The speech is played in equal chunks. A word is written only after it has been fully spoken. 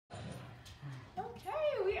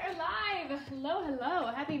Hello, hello.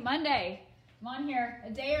 Happy Monday. I'm on here a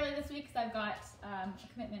day early this week because I've got a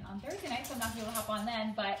commitment on Thursday night, so I'm not going to be able to hop on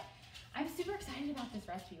then, but I'm super excited about this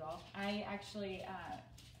recipe, y'all. I actually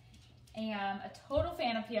am a total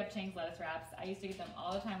fan of P.F. Chang's lettuce wraps. I used to get them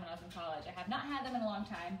all the time when I was in college. I have not had them in a long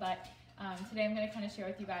time, but today I'm going to kind of share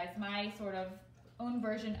with you guys my sort of own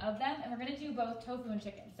version of them, and we're going to do both tofu and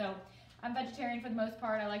chicken. So I'm vegetarian for the most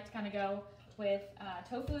part. I like to kind of go with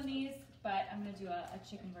tofu in these, but I'm going to do a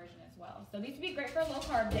chicken version as well. So these would be great for a low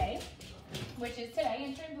carb day, which is today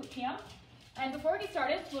in Trim Boot Camp. And before we get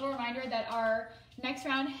started, a little reminder that our next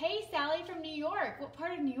round, hey Sally from New York, what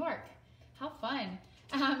part of New York? How fun.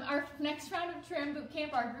 Our next round of Trim Boot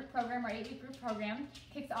Camp, our group program, our 8-week group program,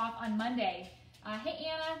 kicks off on Monday. Hey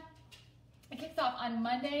Anna, it kicks off on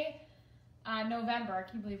Monday, November,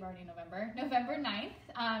 can you believe we're already November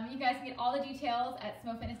 9th. You guys can get all the details at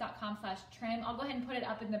smofitness.com/trim. I'll go ahead and put it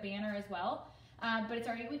up in the banner as well. But it's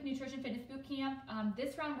our 8-week nutrition fitness boot camp.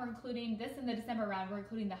 This round we're including, this in the December round, we're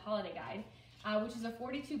including the holiday guide, which is a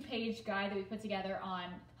 42-page guide that we put together on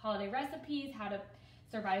holiday recipes, how to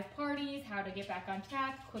survive parties, how to get back on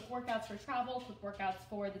track, quick workouts for travel, quick workouts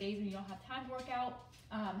for the days when you don't have time to work out,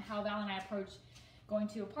 how Val and I approach going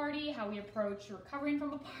to a party, how we approach recovering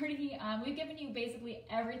from a party. We've given you basically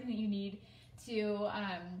everything that you need to,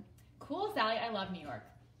 cool Sally, I love New York.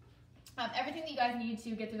 Everything that you guys need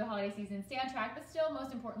to get through the holiday season, stay on track, but still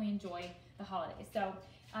most importantly enjoy the holidays. So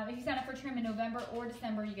if you sign up for Trim in November or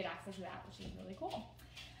December, you get access to that, which is really cool.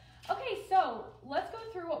 Okay, so let's go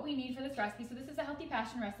through what we need for this recipe. So this is a healthy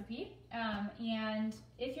passion recipe, and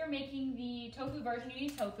if you're making the tofu version, you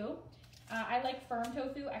need tofu. I like firm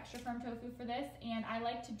tofu, extra firm tofu for this, and I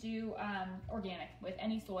like to do organic with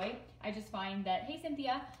any soy. I just find that, hey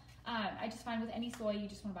Cynthia, I just find with any soy, you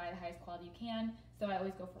just want to buy the highest quality you can, so I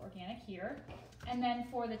always go for organic here. And then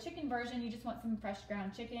for the chicken version, you just want some fresh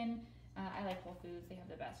ground chicken. I like Whole Foods, they have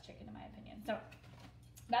the best chicken in my opinion. So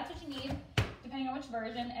that's what you need, depending on which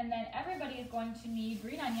version. And then everybody is going to need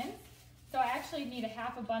green onions. So I actually need a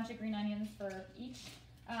half a bunch of green onions for each,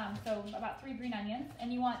 so about 3 green onions.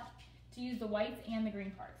 And you want to use the whites and the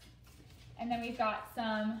green parts. And then we've got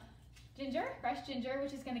some ginger, fresh ginger,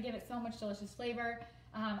 which is gonna give it so much delicious flavor.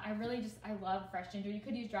 I love fresh ginger. You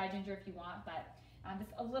could use dry ginger if you want, but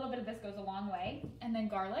a little bit of this goes a long way. And then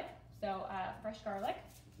garlic, so fresh garlic.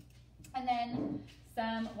 And then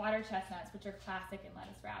some water chestnuts, which are classic in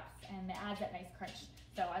lettuce wraps, and it adds that nice crunch.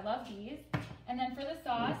 So I love these. And then for the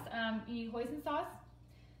sauce, you need hoisin sauce.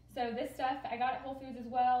 So this stuff, I got at Whole Foods as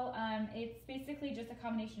well. It's basically just a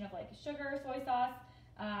combination of like sugar, soy sauce.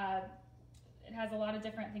 It has a lot of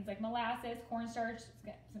different things like molasses, cornstarch,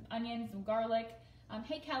 some onions, some garlic.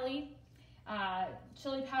 Hey Kelly,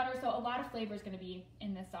 chili powder. So a lot of flavor is going to be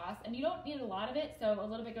in this sauce. And you don't need a lot of it, so a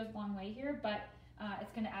little bit goes a long way here, but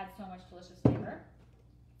it's going to add so much delicious flavor.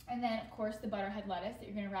 And then of course the butterhead lettuce that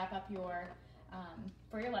you're going to wrap up your,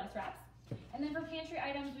 for your lettuce wraps. And then for pantry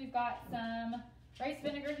items, we've got some rice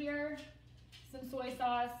vinegar here, some soy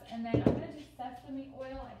sauce, and then I'm going to do sesame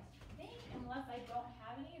oil, I think, unless I don't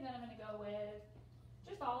have any, then I'm going to go with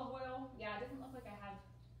just olive oil. Yeah, it doesn't look like I have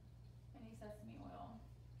any sesame oil.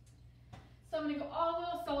 So I'm going to go olive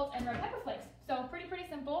oil, salt, and red pepper flakes. So pretty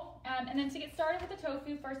simple. And then to get started with the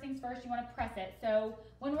tofu, first things first, you want to press it. So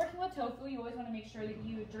when working with tofu, you always want to make sure that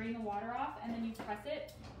you drain the water off and then you press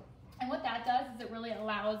it. And what that does is it really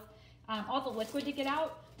allows all the liquid to get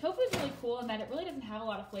out. Tofu is really cool in that it really doesn't have a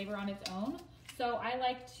lot of flavor on its own. So I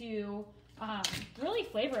like to really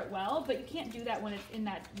flavor it well, but you can't do that when it's in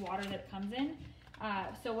that water that it comes in.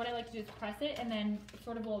 So what I like to do is press it, and then it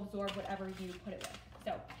sort of will absorb whatever you put it with.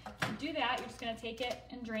 So to do that, you're just going to take it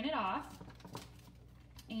and drain it off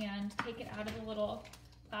and take it out of the little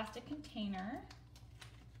plastic container.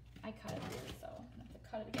 I cut it weird, so I'm going to have to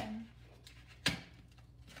cut it again.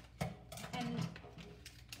 And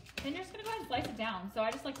then you're just going to go ahead and slice it down. So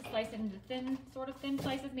I just like to slice it into thin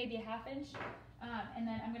slices, maybe a ½ inch. And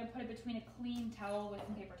then I'm going to put it between a clean towel with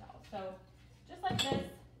some paper towels. So just like this,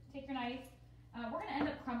 take your knife. We're going to end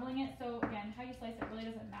up crumbling it. So again, how you slice it really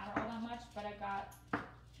doesn't matter all that much, but I've got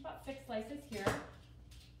about 6 slices here.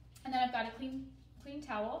 And then I've got a clean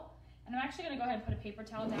towel. And I'm actually going to go ahead and put a paper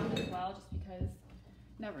towel down as well, just because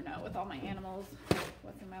you never know with all my animals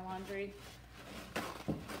what's in my laundry.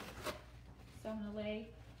 So I'm going to lay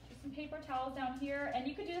some paper towels down here, and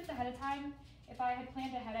you could do this ahead of time. If I had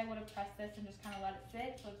planned ahead, I would have pressed this and just kind of let it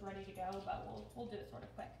sit so it's ready to go, but we'll do it sort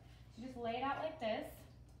of quick. So just lay it out like this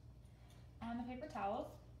on the paper towels,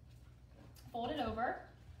 fold it over,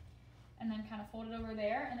 and then kind of fold it over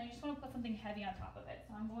there, and then you just want to put something heavy on top of it.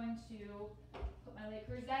 So I'm going to put my Le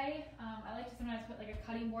Creuset. I like to sometimes put like a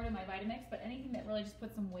cutting board in my Vitamix, but anything that really just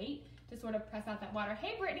puts some weight to sort of press out that water.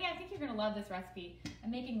 Hey Brittany, I think you're gonna love this recipe.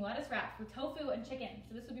 I'm making lettuce wraps with tofu and chicken,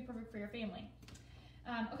 so this would be perfect for your family.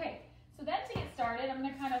 Okay, so then to get started, I'm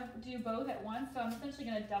gonna kind of do both at once. So I'm essentially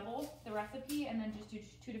gonna double the recipe and then just do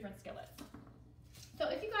 2 different skillets. So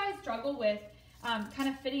if you guys struggle with kind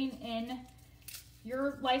of fitting in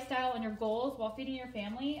your lifestyle and your goals while feeding your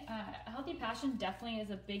family, A Healthy Passion definitely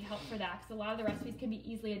is a big help for that, because a lot of the recipes can be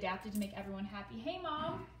easily adapted to make everyone happy. Hey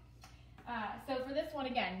Mom! So for this one,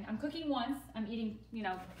 again, I'm cooking once. I'm eating,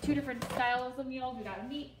 2 different styles of meals. We got a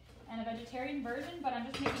meat and a vegetarian version, but I'm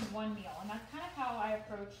just making one meal. And that's kind of how I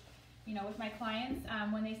approach, with my clients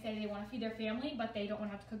when they say they want to feed their family, but they don't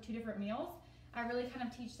want to have to cook 2 different meals. I really kind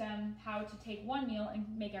of teach them how to take one meal and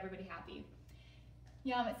make everybody happy.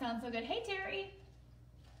 Yum, it sounds so good. Hey Terry!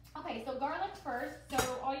 Okay, so garlic first.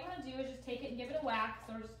 So all you want to do is just take it and give it a whack.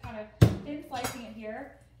 So we're just kind of thin slicing it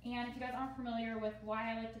here. And if you guys aren't familiar with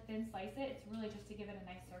why I like to thin slice it, it's really just to give it a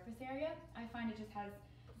nice surface area. I find it just has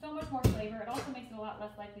so much more flavor. It also makes it a lot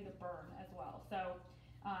less likely to burn as well. So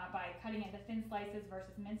by cutting it into thin slices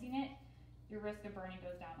versus mincing it, your risk of burning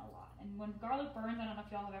goes down a lot. And when garlic burns, I don't know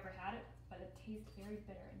if y'all have ever had it, but it tastes very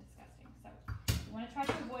bitter and disgusting. So you want to try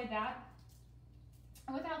to avoid that.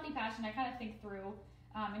 And with Healthy Passion, I kind of think through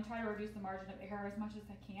and try to reduce the margin of error as much as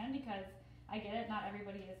I can, because I get it, not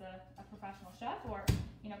everybody is a professional chef or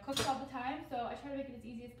cooks all the time, so I try to make it as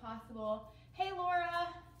easy as possible. Hey Laura!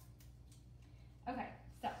 Okay,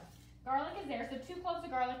 so garlic is there, so 2 cloves of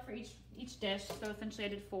garlic for each dish, so essentially I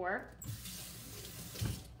did 4.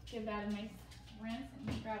 Give that a nice rinse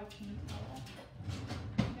and grab a clean towel.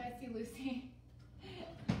 You guys see Lucy?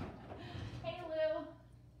 Hey Lou!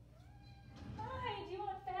 Hi, do you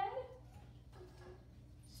want fed?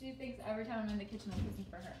 She thinks every time I'm in the kitchen I'm cooking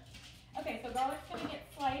for her. Okay, so garlic's gonna get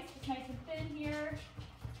sliced, it's nice and thin here.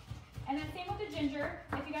 And then same with the ginger.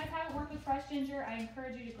 If you guys haven't worked with fresh ginger, I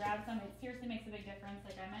encourage you to grab some. It seriously makes a big difference,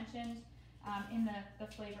 like I mentioned, in the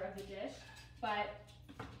flavor of the dish. But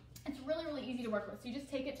it's really, really easy to work with. So you just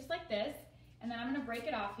take it just like this, and then I'm gonna break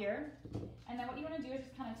it off here. And then what you wanna do is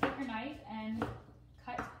just kind of take your knife and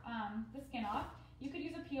cut the skin off. You could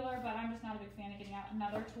use a peeler, but I'm just not a big fan of getting out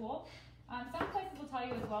another tool. Some places will tell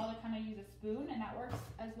you as well to kind of use a spoon, and that works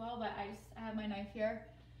as well, but I have my knife here.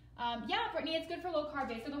 Yeah, Brittany, it's good for low carb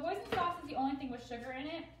days. So the hoisin sauce is the only thing with sugar in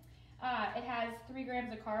it. It has 3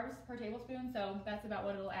 grams of carbs per tablespoon, so that's about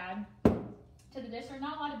what it'll add to the dish. There's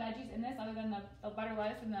not a lot of veggies in this other than the butter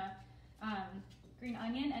lettuce and the green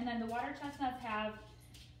onion. And then the water chestnuts have,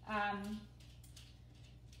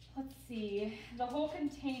 let's see, the whole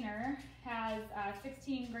container has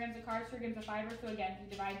 16 grams of carbs, 3 grams of fiber. So again, if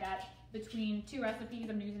you divide that between 2 recipes,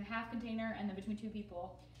 I'm using a half container, and then between 2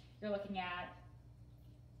 people, you're looking at,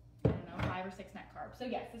 I don't know, 5 or 6 net carbs. So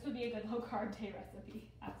yes, this would be a good low carb day recipe,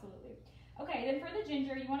 absolutely. Okay, then for the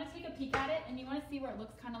ginger, you want to take a peek at it, and you want to see where it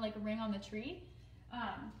looks kind of like a ring on the tree.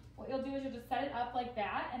 What you'll do is you'll just set it up like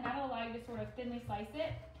that, and that'll allow you to sort of thinly slice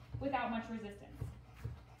it without much resistance.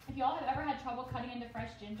 If y'all have ever had trouble cutting into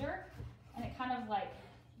fresh ginger, and it kind of like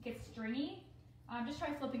gets stringy, just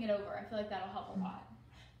try flipping it over. I feel like that'll help a lot.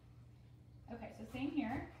 Okay, so same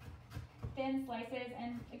here, thin slices,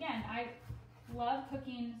 and again, I love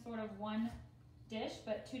cooking sort of one dish,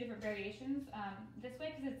 but 2 different variations this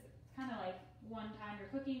way, because it's kind of like one time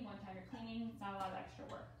you're cooking, one time you're cleaning. It's not a lot of extra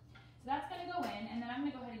work. So that's going to go in, and then I'm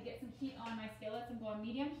going to go ahead and get some heat on my skillets and go on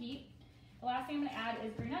medium heat. The last thing I'm going to add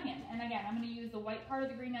is green onion, and again, I'm going to use the white part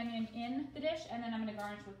of the green onion in the dish, and then I'm going to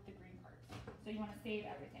garnish with the green parts. So you want to save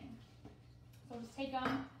everything. So just take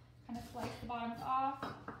them, kind of slice the bottoms off.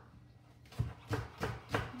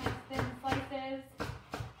 Nice thin slices.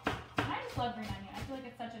 I just love green onion. I feel like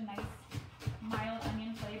it's such a nice, mild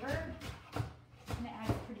onion flavor, and it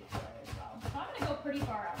adds pretty color as well. So I'm going to go pretty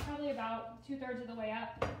far out, probably about 2/3 of the way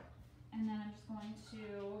up, and then I'm just going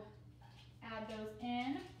to add those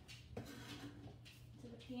in to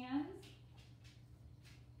the pans,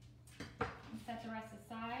 and set the rest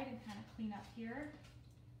aside and kind of clean up here.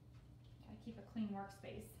 Gotta keep a clean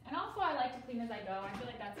workspace. And also I like to clean as I go. I feel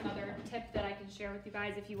like that's another tip that I can share with you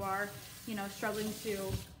guys if you are, struggling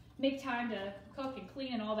to make time to cook and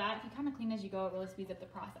clean and all that. If you kind of clean as you go, it really speeds up the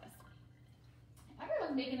process.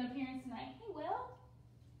 Everyone's making an appearance tonight. Hey, Will.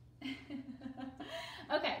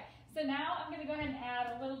 Okay, so now I'm going to go ahead and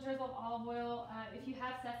add a little drizzle of olive oil. If you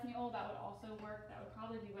have sesame oil, that would also work. That would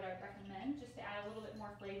probably be what I would recommend, just to add a little bit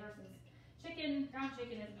more flavor, since ground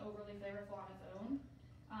chicken isn't overly flavorful on its own,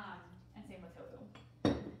 and same with tofu.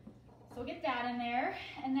 So we'll get that in there,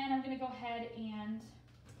 and then I'm going to go ahead and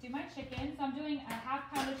do my chicken. So I'm doing a ½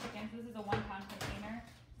 pound of chicken. So this is a 1 pound container.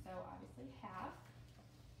 So obviously half.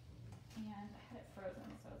 And I had it frozen,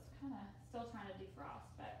 so it's kind of still trying to defrost,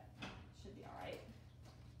 but it should be all right.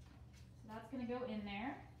 So that's going to go in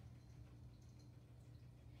there.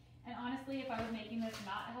 And honestly, if I was making this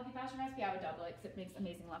not a healthy fashion recipe, I would double it because it makes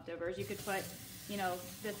amazing leftovers. You could put, you know,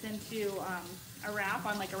 this into a wrap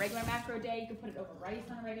on like a regular macro day. You could put it over rice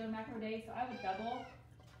on a regular macro day. So I would double.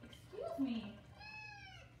 Excuse me.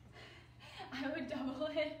 I would double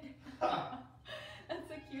it. That's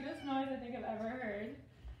the cutest noise I think I've ever heard.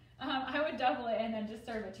 I would double it and then just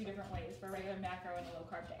serve it 2 different ways for a regular macro and a low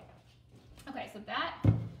carb day. Okay, so that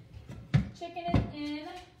chicken is in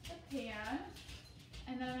the pan.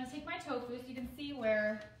 And then I'm going to take my tofu so you can see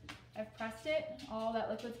where I've pressed it. All that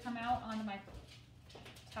liquid's come out onto my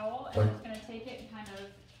towel. And I'm just going to take it and kind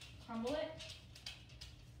of crumble it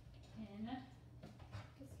in the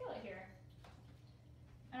skillet here.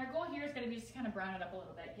 And our goal here is going to be just to kind of brown it up a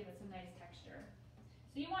little bit, give it some nice texture.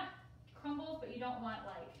 So you want crumbles, but you don't want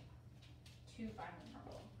like too finely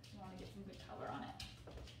crumbled. You want to get some good color on it.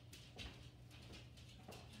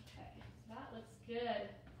 Okay, so that looks good.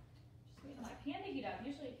 Just wait for my pan to heat up.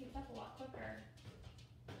 Usually it heats up a lot quicker.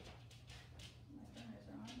 My fingers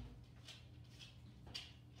are on.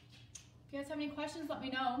 If you guys have any questions, let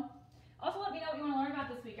me know. Also, let me know what you want to learn about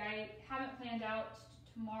this week. I haven't planned out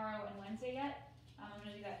tomorrow and Wednesday yet. I'm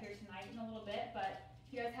going to do that here tonight in a little bit, but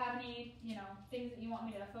if you guys have any, things that you want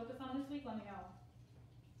me to focus on this week, let me know.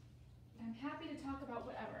 I'm happy to talk about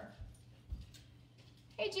whatever.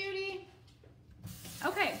 Hey, Judy.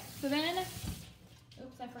 Okay, so then,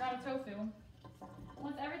 oops, I forgot a tofu.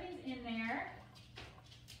 Once everything's in there,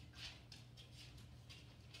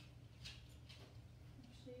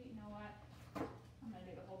 actually, you know what? I'm going to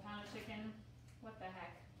do the whole pound of chicken. What the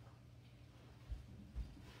heck?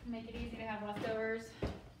 Make it easy to have leftovers.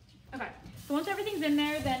 Okay, so once everything's in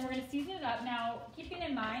there, then we're going to season it up. Now, keeping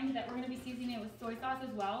in mind that we're going to be seasoning it with soy sauce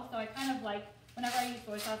as well, so I kind of like, whenever I use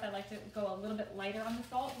soy sauce, I like to go a little bit lighter on the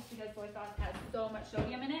salt, just because soy sauce has so much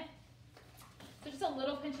sodium in it. So just a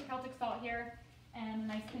little pinch of Celtic salt here, and a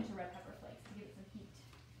nice pinch of red pepper flakes to give it some heat.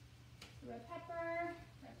 Red pepper,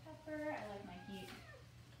 I like my heat.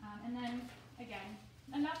 And then, again,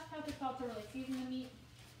 enough Celtic salt to really season the meat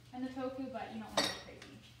and the tofu, but you don't want to go crazy.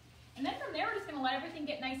 And then from there, we're just going to let everything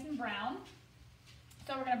get nice and brown.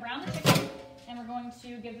 So we're going to brown the chicken, and we're going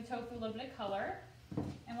to give the tofu a little bit of color.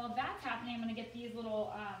 And while that's happening, I'm going to get these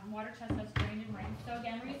little water chestnuts drained and rinsed. So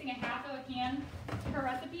again, we're using a ½ of a can per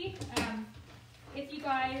recipe. If you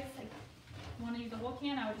guys want to use a whole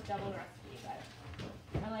can, I would just double the recipe.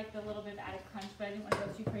 But I like the little bit of added crunch, but I didn't want to go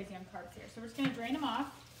too crazy on carbs here. So we're just going to drain them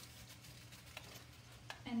off,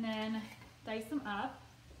 and then dice them up.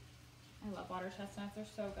 I love water chestnuts, they're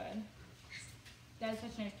so good. That is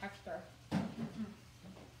such a nice texture. I'm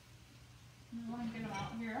going to get them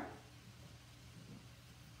out here.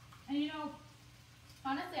 And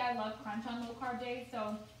honestly, I love crunch on low carb days,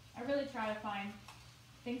 so I really try to find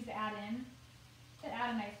things to add in that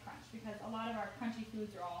add a nice crunch, because a lot of our crunchy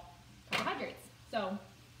foods are all carbohydrates. So,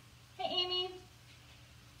 hey Amy.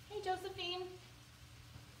 Hey Josephine.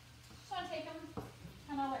 Just want to take them,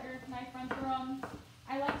 kind of let your knife run through them.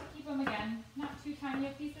 I like to keep them, again, not too tiny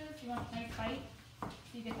of pieces. You want a nice bite, so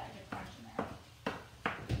you get that good crunch in there.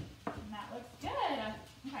 And that looks good.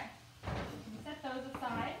 Okay, we set those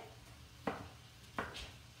aside.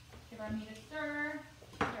 Give our meat a stir.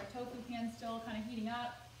 Get our tofu pan still kind of heating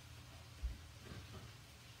up.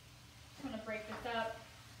 I'm going to break this up.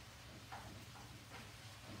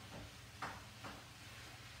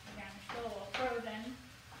 Again, it's still a little frozen,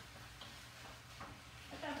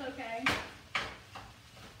 but that's okay.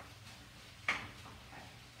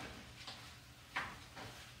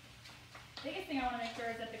 Biggest thing I want to make sure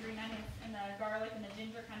is that the green onions and the garlic and the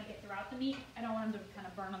ginger kind of get throughout the meat. I don't want them to kind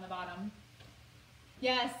of burn on the bottom.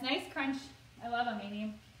 Yes, nice crunch. I love them,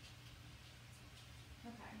 Amy.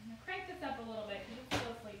 Okay, I'm going to crank this up a little bit because it's a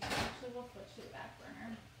little sleepy. Actually, we'll switch to the back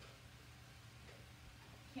burner.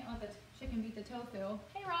 Can't let the chicken beat the tofu.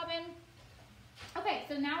 Hey, Robin. Okay,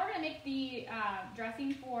 so now we're going to make the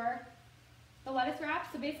dressing for the lettuce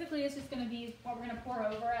wrap. So basically, it's just going to be what we're going to pour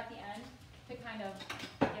over at the end to kind of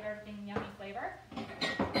give everything yummy flavor.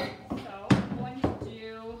 So I'm going to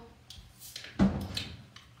do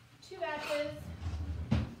 2 batches.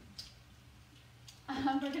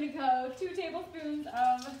 We're going to go 2 tablespoons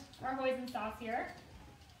of our hoisin sauce here.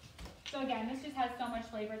 So again, this just has so much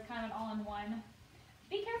flavor. It's kind of an all-in-one.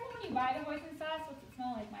 Be careful when you buy the hoisin sauce. What's it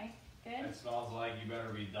smell like, Mike? Good? It smells like you better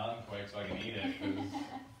be done quick so I can eat it.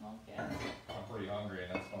 Smells good. I'm pretty hungry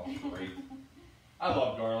and that smells great. I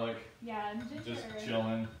love garlic. Yeah, and ginger. Just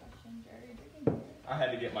chilling. Ginger. I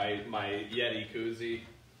had to get my Yeti koozie.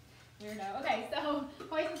 Weirdo. Okay, so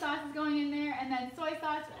hoisin sauce is going in there, and then soy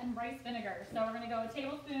sauce and rice vinegar. So we're gonna go a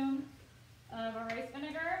tablespoon of our rice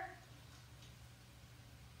vinegar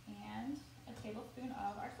and a tablespoon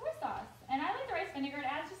of our soy sauce. And I like the rice vinegar. It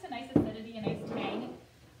adds just a nice acidity, a nice tang.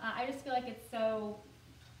 I just feel like it's so,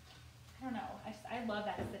 I don't know, I love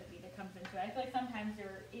that acidity that comes into it. I feel like sometimes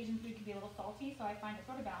your Asian food can be a little salty, so I find it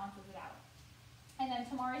sort of balances it out. And then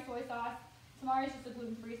tamari soy sauce. Tamari is just a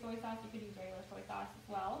gluten-free soy sauce. You could use regular soy sauce as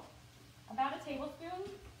well. About a tablespoon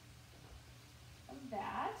of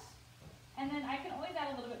that. And then I can always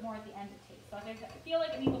add a little bit more at the end to taste. So if I feel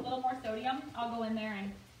like it needs a little more sodium, I'll go in there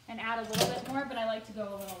and add a little bit more, but I like to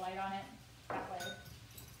go a little light on it that way.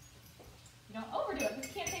 You don't overdo it,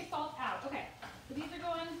 because you can't take salt out. Okay, so these are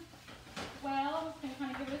going well. I'm just going to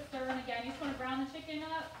kind of give it a stir, and again, you just want to brown the chicken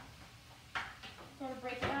up, sort of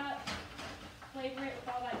break it up, flavor it with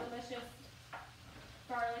all that delicious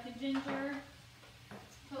garlic and ginger.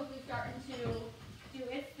 Tofu's starting to do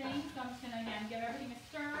its thing, so I'm just going to, again, give everything a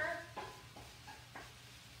stir.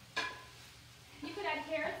 You could add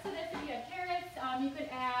carrots to this if you had carrots. You could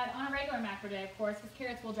add, on a regular macro day, of course, because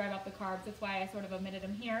carrots will drive up the carbs. That's why I sort of omitted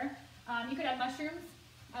them here. You could add mushrooms.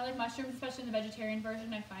 I like mushrooms, especially in the vegetarian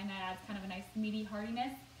version. I find that adds kind of a nice meaty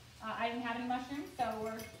heartiness. I didn't have any mushrooms, so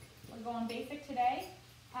we're going basic today.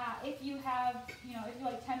 If you have, if you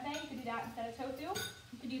like tempeh, you could do that instead of tofu.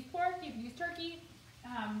 You could use pork, you could use turkey.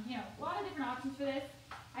 A lot of different options for this.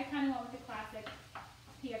 I kind of went with the classic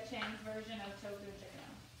P.F. Chang's version of tofu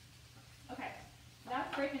chicken. Okay,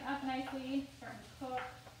 that's breaking up nicely, starting to cook.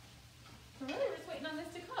 So really, we're just waiting on this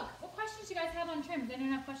to cook. What questions do you guys have on trim? Does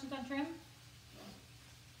anyone have questions on trim?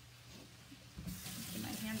 Give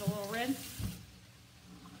my hands a little rinse.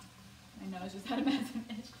 My nose just had a massive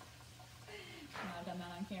itch. I've done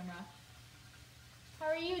that on camera. How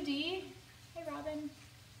are you, Dee? Hey, Robin.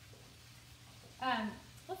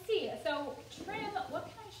 Let's see. So trim, what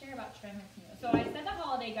can I share about trim with you? So I said the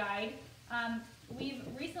holiday guide. We've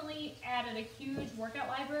recently added a huge workout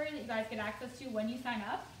library that you guys get access to when you sign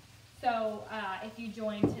up. So if you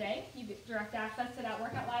join today, you get direct access to that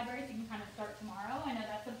workout library, so you can kind of start tomorrow. I know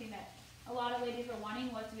that's something that a lot of ladies are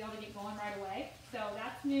wanting, was to be able to get going right away. So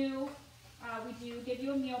that's new. We do give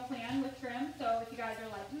you a meal plan with trim. So if you guys are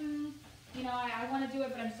like, I want to do it,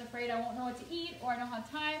 but I'm just afraid I won't know what to eat, or I don't have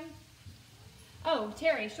time. Oh,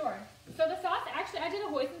 Terry, sure. So the sauce, actually, I did a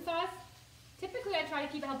hoisin sauce. Typically, I try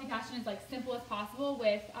to keep a healthy passion as simple as possible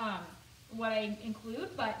with what I include,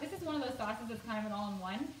 but this is one of those sauces that's kind of an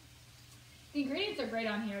all-in-one. The ingredients are great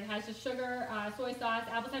on here. It has just sugar, soy sauce,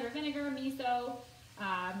 apple cider vinegar, miso,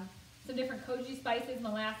 some different koji spices,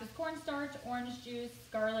 molasses, cornstarch, orange juice,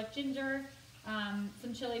 garlic, ginger,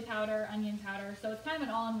 some chili powder, onion powder. So it's kind of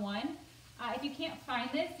an all-in-one. If you can't find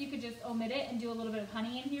this, you could just omit it and do a little bit of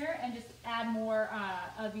honey in here and just add more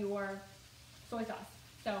of your soy sauce.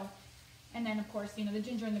 So, and then of course, the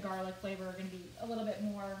ginger and the garlic flavor are going to be a little bit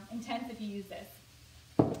more intense if you use this.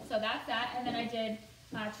 So that's that. And then I did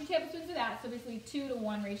 2 tablespoons of that, so basically 2 to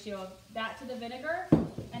 1 ratio of that to the vinegar,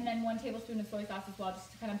 and then 1 tablespoon of soy sauce as well,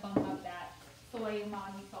 just to kind of bump up that soy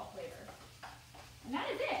umami salt flavor. And that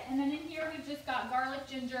is it. And then in here we've just got garlic,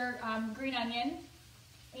 ginger, green onion,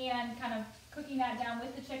 and kind of cooking that down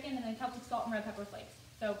with the chicken, and then Celtic salt and red pepper flakes.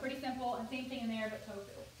 So pretty simple, and same thing in there, but tofu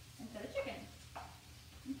instead of chicken.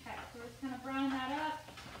 Okay, so we're just kind of browning that up.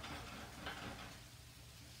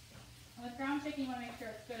 And with ground chicken, you want to make sure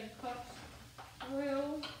it's good and cooked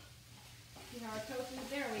through. See how our tofu,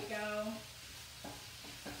 there we go.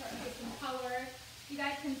 Starting to get some color. You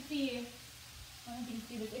guys can see, I don't know if you can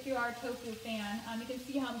see this, if you are a tofu fan, you can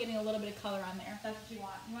see how I'm getting a little bit of color on there. That's what you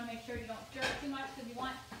want. You want to make sure you don't stir it too much because you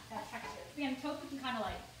want that texture. Again, tofu can kind of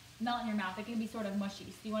like melt in your mouth. It can be sort of mushy,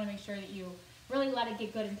 so you want to make sure that you really let it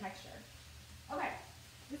get good in texture. Okay,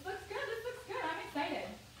 this looks good. This looks good. I'm excited.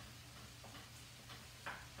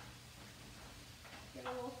 Give it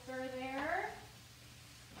a little stir there.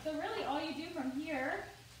 So really all you do from here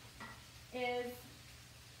is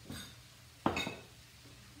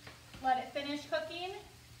let it finish cooking.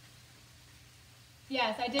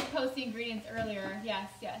 Yes, I did post the ingredients earlier. Yes.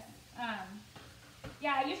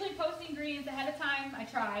 Yeah, I usually post the ingredients ahead of time. I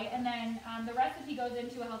try, and then the recipe goes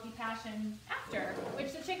into a healthy passion after,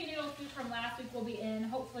 which the chicken noodle soup from last week will be in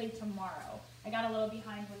hopefully tomorrow. I got a little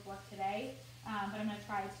behind with work today, but I'm going to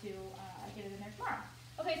try to get it in there tomorrow.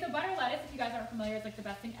 Okay, so butter lettuce, if you guys aren't familiar, is like the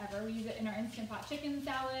best thing ever. We use it in our Instant Pot chicken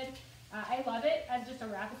salad. I love it as just a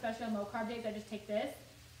wrap, especially on low carb days. I just take this.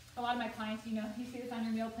 A lot of my clients, you see this on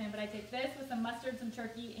your meal plan, but I take this with some mustard, some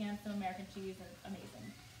turkey, and some American cheese, and it's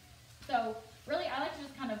amazing. So really, I like to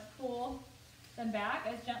just kind of pull them back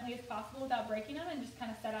as gently as possible without breaking them, and just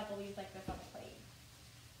kind of set out the leaves like this on the plate.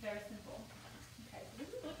 Very simple. Okay, so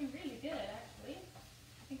this is looking really good, actually.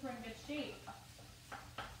 I think we're in good shape.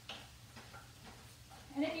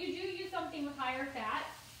 And if you do use something with higher fat,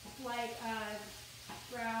 like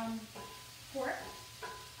ground pork,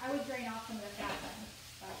 I would drain off some of the fat then,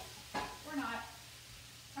 but we're not.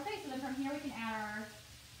 Okay, so then from here we can add our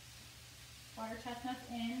water chestnuts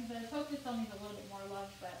in. The tofu still needs a little bit more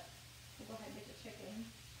love, but we'll go ahead and get the chicken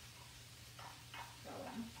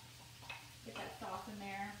going. Get that sauce in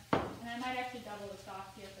there. And I might actually double the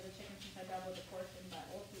sauce here for the chicken since I doubled the portion, but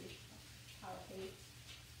we'll see how it tastes.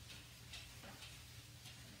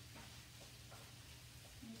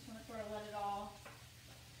 I just want to sort of let it all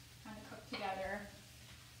kind of cook together.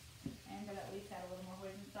 And I'm going to at least add a little more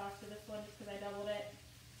hoisin sauce to this one just because I doubled it.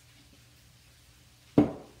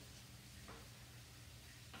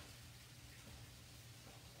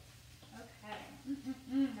 Okay.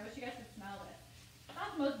 I wish you guys could smell this. It's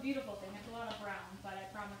not the most beautiful thing. It's a lot of brown, but I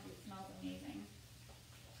promise you it smells amazing.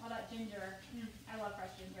 All that ginger. I love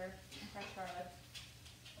fresh ginger and fresh garlic.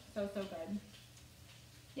 So, so good.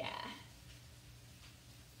 Yeah.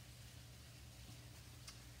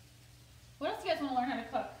 What else do you guys want to learn how to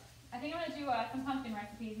cook? I think I'm going to do some pumpkin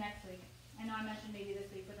recipes next week. I know I mentioned maybe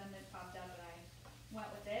this week, but then this popped up and I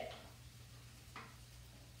went with it.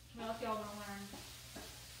 What else y'all want to learn?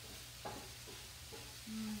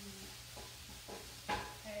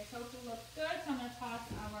 Okay, tofu looks good, so I'm going to toss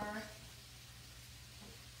our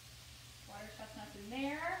water chestnuts in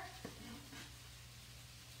there.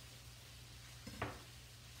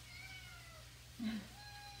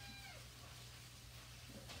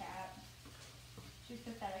 She's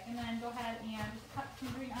pathetic. And then go ahead and just cut some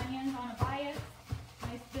green onions on a bias,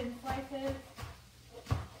 nice thin slices.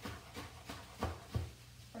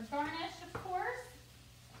 For garnish, of course.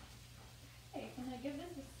 Okay, so I'm going to give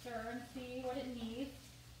this a stir and see what it needs.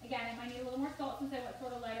 Again, it might need a little more salt since I went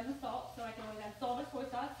sort of light on the salt, so I can always add salt or soy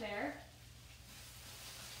sauce there.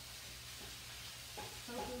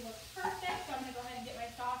 Tofu looks perfect, so I'm going to go ahead and get my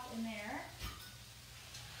sauce in there.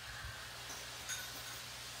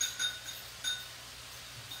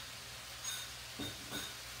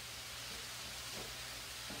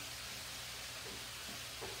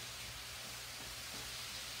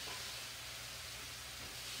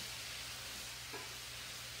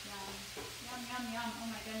 Yum, yum, oh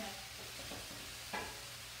my goodness.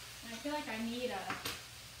 And I feel like I need a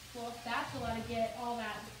full spatula to get all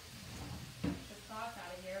that the sauce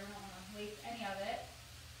out of here. We don't want to waste any of it.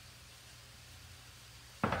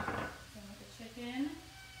 Same with the chicken.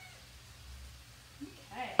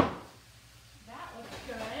 Okay. That looks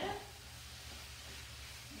good.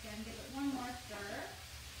 Again, give it one more stir.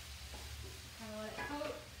 Kind of let it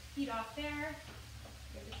coat. Heat off there.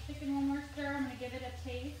 Give the chicken one more stir. I'm going to give it a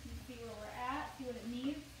taste and see where we're at, see what it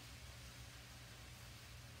needs.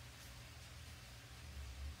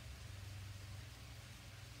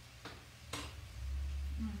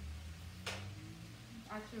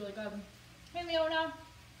 Actually really good. Hey Leona.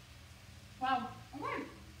 Wow. Okay.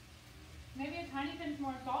 Maybe a tiny pinch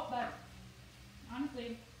more salt, but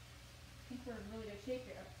honestly, I think we're in really good shape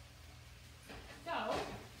here. So,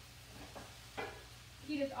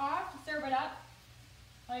 heat is off. To serve it up,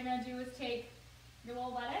 all you're going to do is take your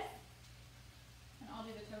little lettuce, and I'll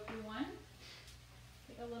do the tofu one.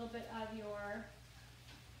 Take a little bit of your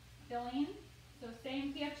filling. So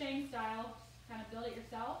same P.F. Chang's style, just kind of build it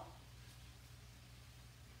yourself.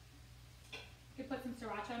 You could put some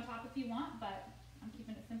sriracha on top if you want, but I'm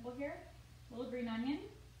keeping it simple here. A little green onion.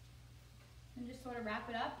 And just sort of wrap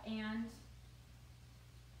it up and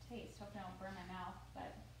taste. Hopefully I don't burn my mouth,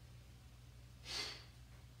 but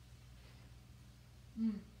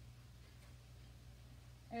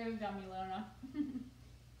it was yummy, Leona.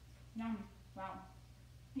 Yum. Wow.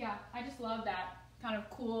 Yeah, I just love that kind of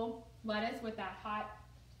cool lettuce with that hot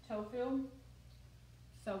tofu.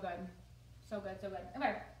 So good. So good, so good.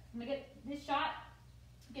 Okay, I'm gonna get this shot,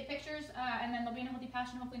 get pictures, and then they'll be in a Healthy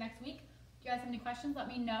Passion hopefully next week. If you guys have any questions, let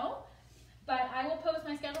me know. But I will post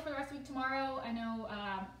my schedule for the rest of the week tomorrow. I know,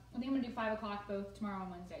 I think I'm gonna do 5 o'clock both tomorrow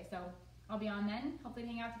and Wednesday. So I'll be on then. Hopefully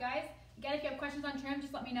hang out with you guys. Again, if you have questions on trim,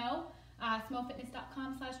 just let me know.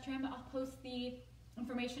 smellfitness.com/trim. I'll post the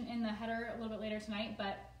information in the header a little bit later tonight.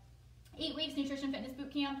 But 8 weeks nutrition fitness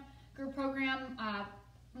boot camp group program.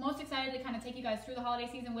 Most excited to kind of take you guys through the holiday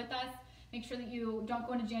season with us. Make sure that you don't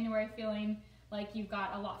go into January feeling like you've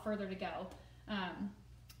got a lot further to go.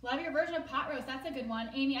 Love your version of pot roast. That's a good one.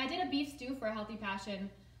 Amy, I did a beef stew for a Healthy Passion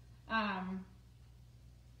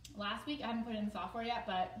last week. I haven't put it in software yet,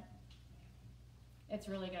 but It's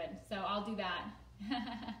really good. So I'll do that.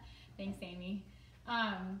 Thanks, Amy.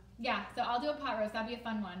 Yeah, so I'll do a pot roast. That'll be a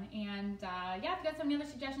fun one. And yeah, if you got so many other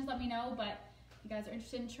suggestions, let me know. But if you guys are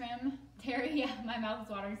interested in trim, Terry, yeah, my mouth is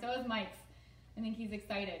watering. So is Mike's. I think he's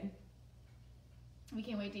excited. We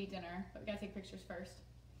can't wait to eat dinner, but we gotta take pictures first.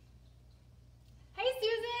 Hey,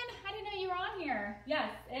 Susan! I didn't know you were on here.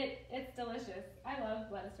 Yes, it's delicious. I love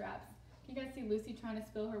lettuce wraps. Can you guys see Lucy trying to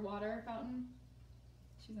spill her water fountain?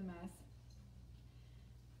 She's a mess.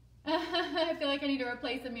 I feel like I need to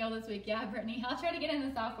replace a meal this week. Yeah, Brittany, I'll try to get in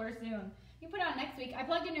the software soon. You can put it on next week. I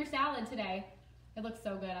plugged in your salad today. It looks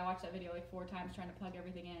so good. I watched that video like 4 times trying to plug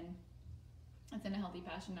everything in. It's in a healthy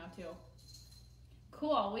passion now too.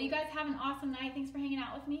 Cool. Well, you guys have an awesome night. Thanks for hanging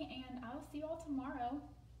out with me, and I'll see you all tomorrow.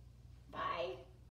 Bye.